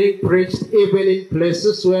gospel is being preached even in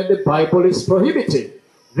places where the Bible is prohibited.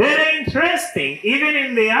 Very interesting. Even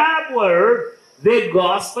in the Arab world, the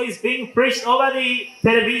gospel is being preached over the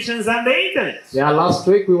televisions and the internet. Yeah, last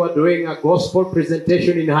week we were doing a gospel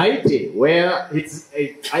presentation in Haiti, where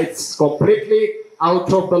it's completely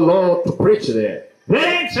out of the law to preach there.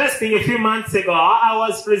 Very interesting. A few months ago, I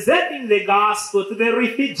was presenting the gospel to the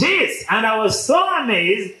refugees, and I was so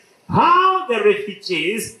amazed how the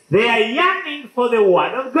refugees, they are yearning for the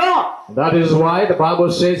word of God. That is why the Bible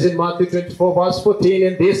says in Matthew 24, verse 14,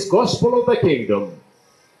 in this gospel of the kingdom.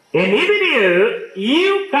 And even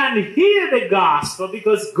you can hear the gospel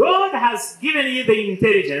because God has given you the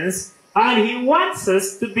intelligence, and He wants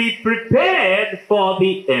us to be prepared for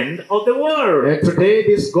the end of the world. And today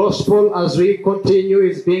this gospel, as we continue,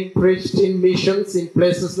 is being preached in missions, in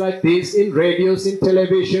places like this, in radios, in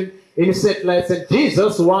television, in satellites, and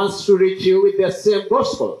Jesus wants to reach you with the same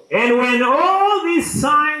gospel. And when all these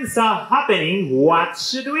signs are happening, what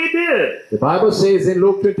should we do? The Bible says in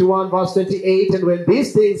Luke 21, verse 28, and when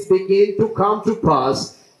these things begin to come to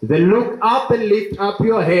pass, then look up and lift up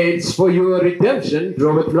your heads, for your redemption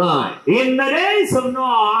draweth nigh. In the days of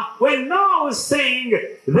Noah, when Noah was saying,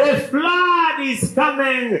 the flood is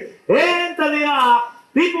coming, enter the ark,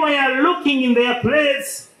 people are looking in their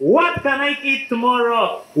plates. What can I eat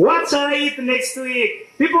tomorrow? What shall I eat next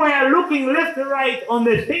week? People are looking left and right on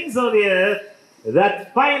the things of the earth,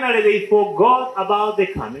 that finally they forgot about the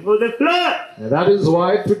coming of the flood. And that is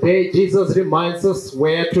why today Jesus reminds us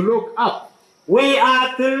where to look up. We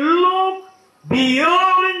are to look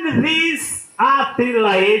beyond this earthly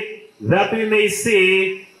life, that we may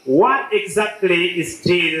see what exactly is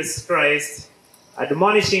Jesus Christ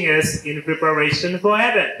admonishing us in preparation for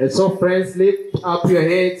heaven. And so, friends, lift up your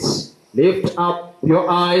heads, lift up your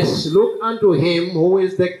eyes, look unto Him who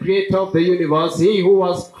is the creator of the universe, He who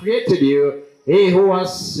has created you, He who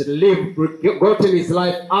has gotten His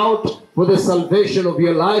life out for the salvation of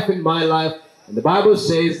your life and my life. And the Bible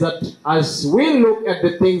says that as we look at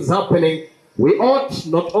the things happening, We ought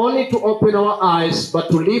not only to open our eyes, but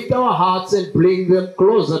to lift our hearts and bring them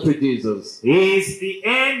closer to Jesus. Is the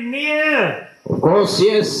end near? Of course,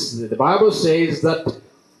 yes, the Bible says that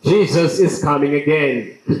Jesus is coming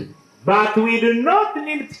again. But we do not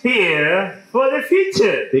need fear for the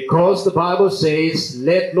future. Because the Bible says,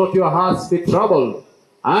 let not your hearts be troubled.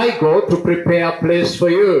 I go to prepare a place for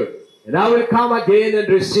you, and I will come again and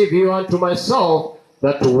receive you unto myself,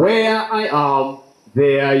 that where I am,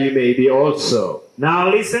 there you may be also. Now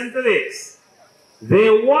listen to this.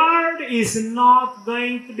 The world is not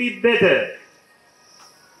going to be better.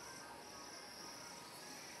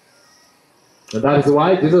 And that is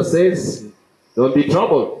why Jesus says, don't be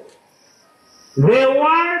troubled. The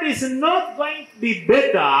world is not going to be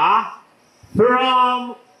better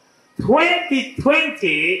from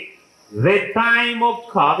 2020, the time of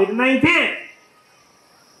COVID-19.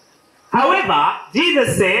 However,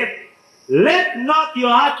 Jesus said, let not your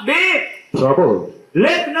heart be Troubled.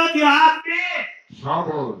 Let not your heart be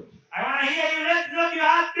Troubled. I want to hear you. Let not your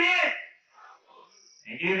heart be.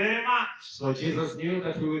 Thank you very much. So Jesus knew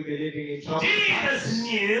that we will be living in trouble. Jesus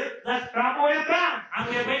knew that trouble will come. And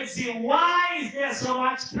we are going to see why is there so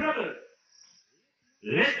much trouble.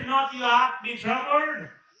 Let not your heart be troubled.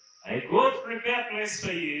 I go to prepare a place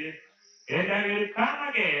for you, and I will come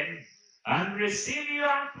again and receive you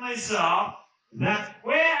unto myself, that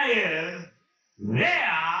where I am,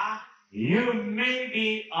 there you may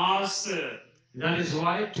be also. That is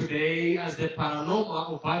why today, as the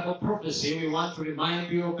Panaroma of Bible prophecy, we want to remind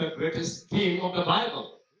you of the greatest theme of the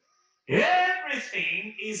Bible.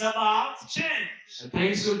 Everything is about change. And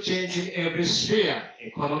things will change in every sphere.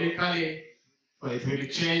 Economically, or it will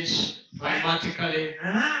change climatically,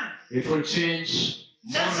 it will change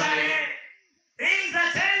morally. Things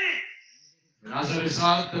are changing. And as a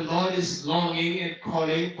result, the Lord is longing and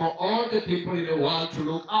calling for all the people in the world to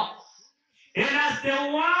look up. And as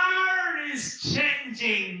the world is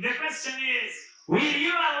changing, the question is, will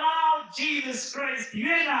you allow Jesus Christ,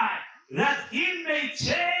 you and I, that He may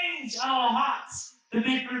change our hearts to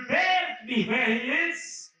be prepared to be where He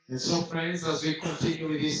is? And so, friends, as we continue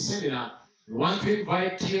with this seminar, we want to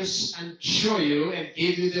invite you and show you and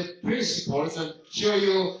give you the principles and show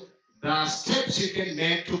you the steps you can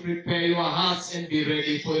make to prepare your hearts and be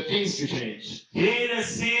ready for the things to change.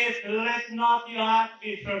 Jesus said, let not your heart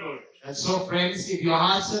be troubled. And so, friends, if your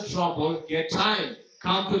hearts are troubled, get time.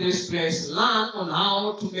 Come to this place. Learn on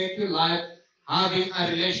how to make your life having a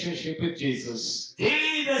relationship with Jesus.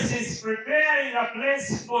 Jesus is preparing a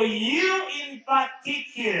place for you in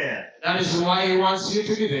particular. That is why He wants you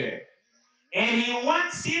to be there. And He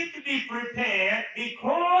wants you to be prepared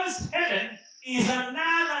because heaven is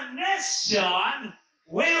another nation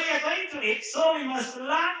where we are going to live. So we must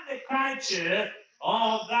learn the culture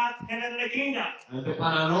of that heavenly kingdom. And the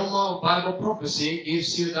Panaroma of Bible prophecy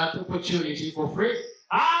gives you that opportunity for free.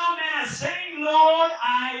 How many are saying, Lord,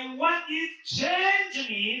 I want you to change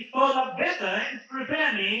me for the better and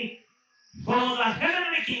prepare me for the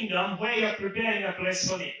heavenly kingdom where you're preparing a place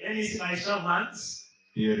for me? Let me see my show hands.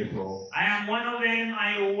 Beautiful. I am one of them.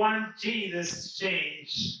 I want Jesus to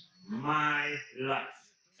change my life.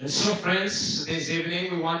 And so, friends, this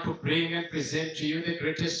evening we want to bring and present to you the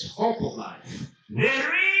greatest hope of life.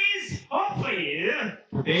 There is hope for you.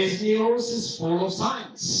 Today's news is full of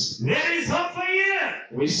signs. There is hope for you.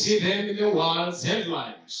 We see them in the world's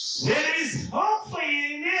headlines. There is hope for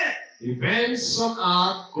you in it. Events on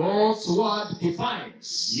earth God's word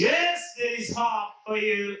defines. Yes, there is hope for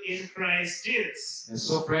you in Christ Jesus. And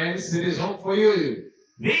so, friends, there is hope for you.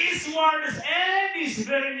 This world's end is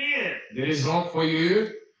very near. There is hope for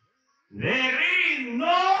you. There is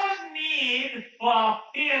no need for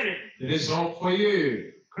fearing. There is hope for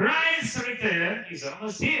you. Christ's return is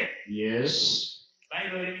almost here. Yes.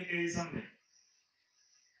 Bible, let me tell you something.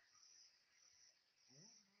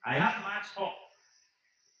 I have much hope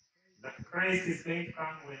that Christ is going to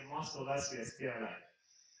come when most of us are still alive.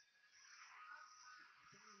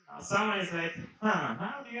 Now, someone is like,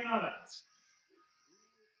 how do you know that?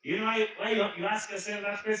 You know why you ask yourself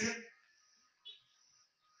that question?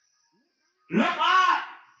 Look up!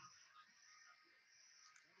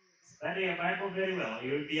 Study your Bible very well.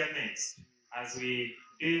 You will be amazed as we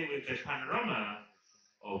deal with the panorama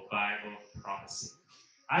of Bible prophecy.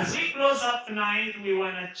 As we close up tonight, we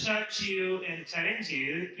want to challenge you and challenge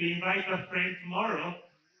you to invite a friend tomorrow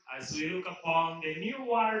as we look upon the new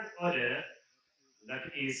world order that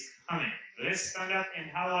is coming. Let's stand up and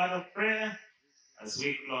have a word of prayer as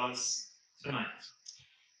we close tonight.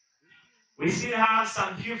 We still have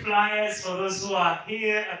some few flyers for those who are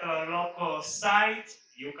here at our local site.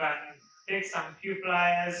 You can take some few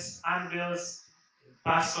flyers, handbills,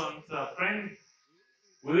 pass on to a friend.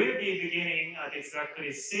 We will be beginning at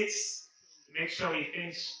exactly 6 to make sure we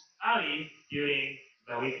finish early during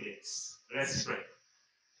the weekdays. Let's pray.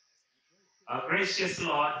 Our gracious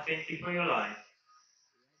Lord, thank you for your life.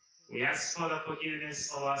 We ask for the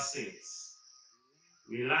forgiveness of our sins.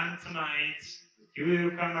 We learn tonight that you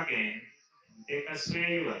will come again and take us where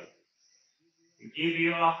you are. We give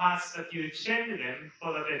you our hearts that you change them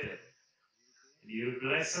for the better. And you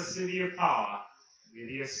bless us with your power, with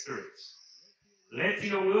your spirit. Let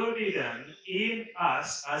your will be done in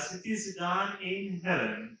us as it is done in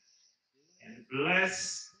heaven. And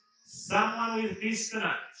bless someone with this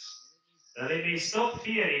tonight, that they may stop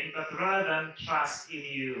fearing, but rather trust in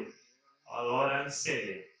you, our Lord and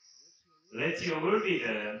Savior. Let your will be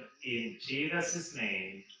done in Jesus'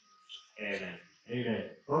 name. Amen. Amen.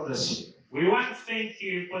 God bless you. We want to thank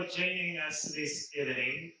you for joining us this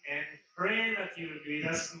evening and pray that you will be with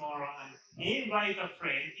us tomorrow and invite a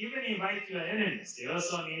friend, even invite your enemies. They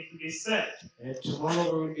also need to be saved. And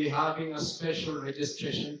tomorrow we will be having a special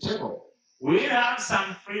registration table. We have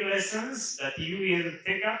some free lessons that you will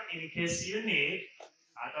take up in case you need.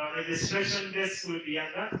 At our registration desk will be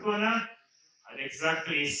at that corner at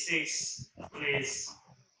exactly 6. Please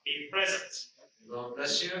be present. God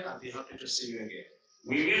bless you. I'll be happy to see you again.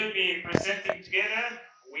 We will be presenting together.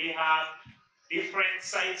 We have different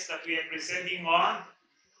sites that we are presenting on.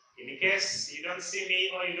 In case you don't see me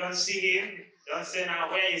or you don't see him, don't say now,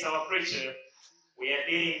 where is our preacher? We are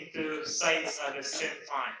dealing two sites at the same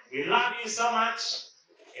time. We love you so much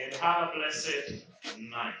and have a blessed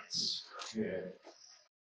night.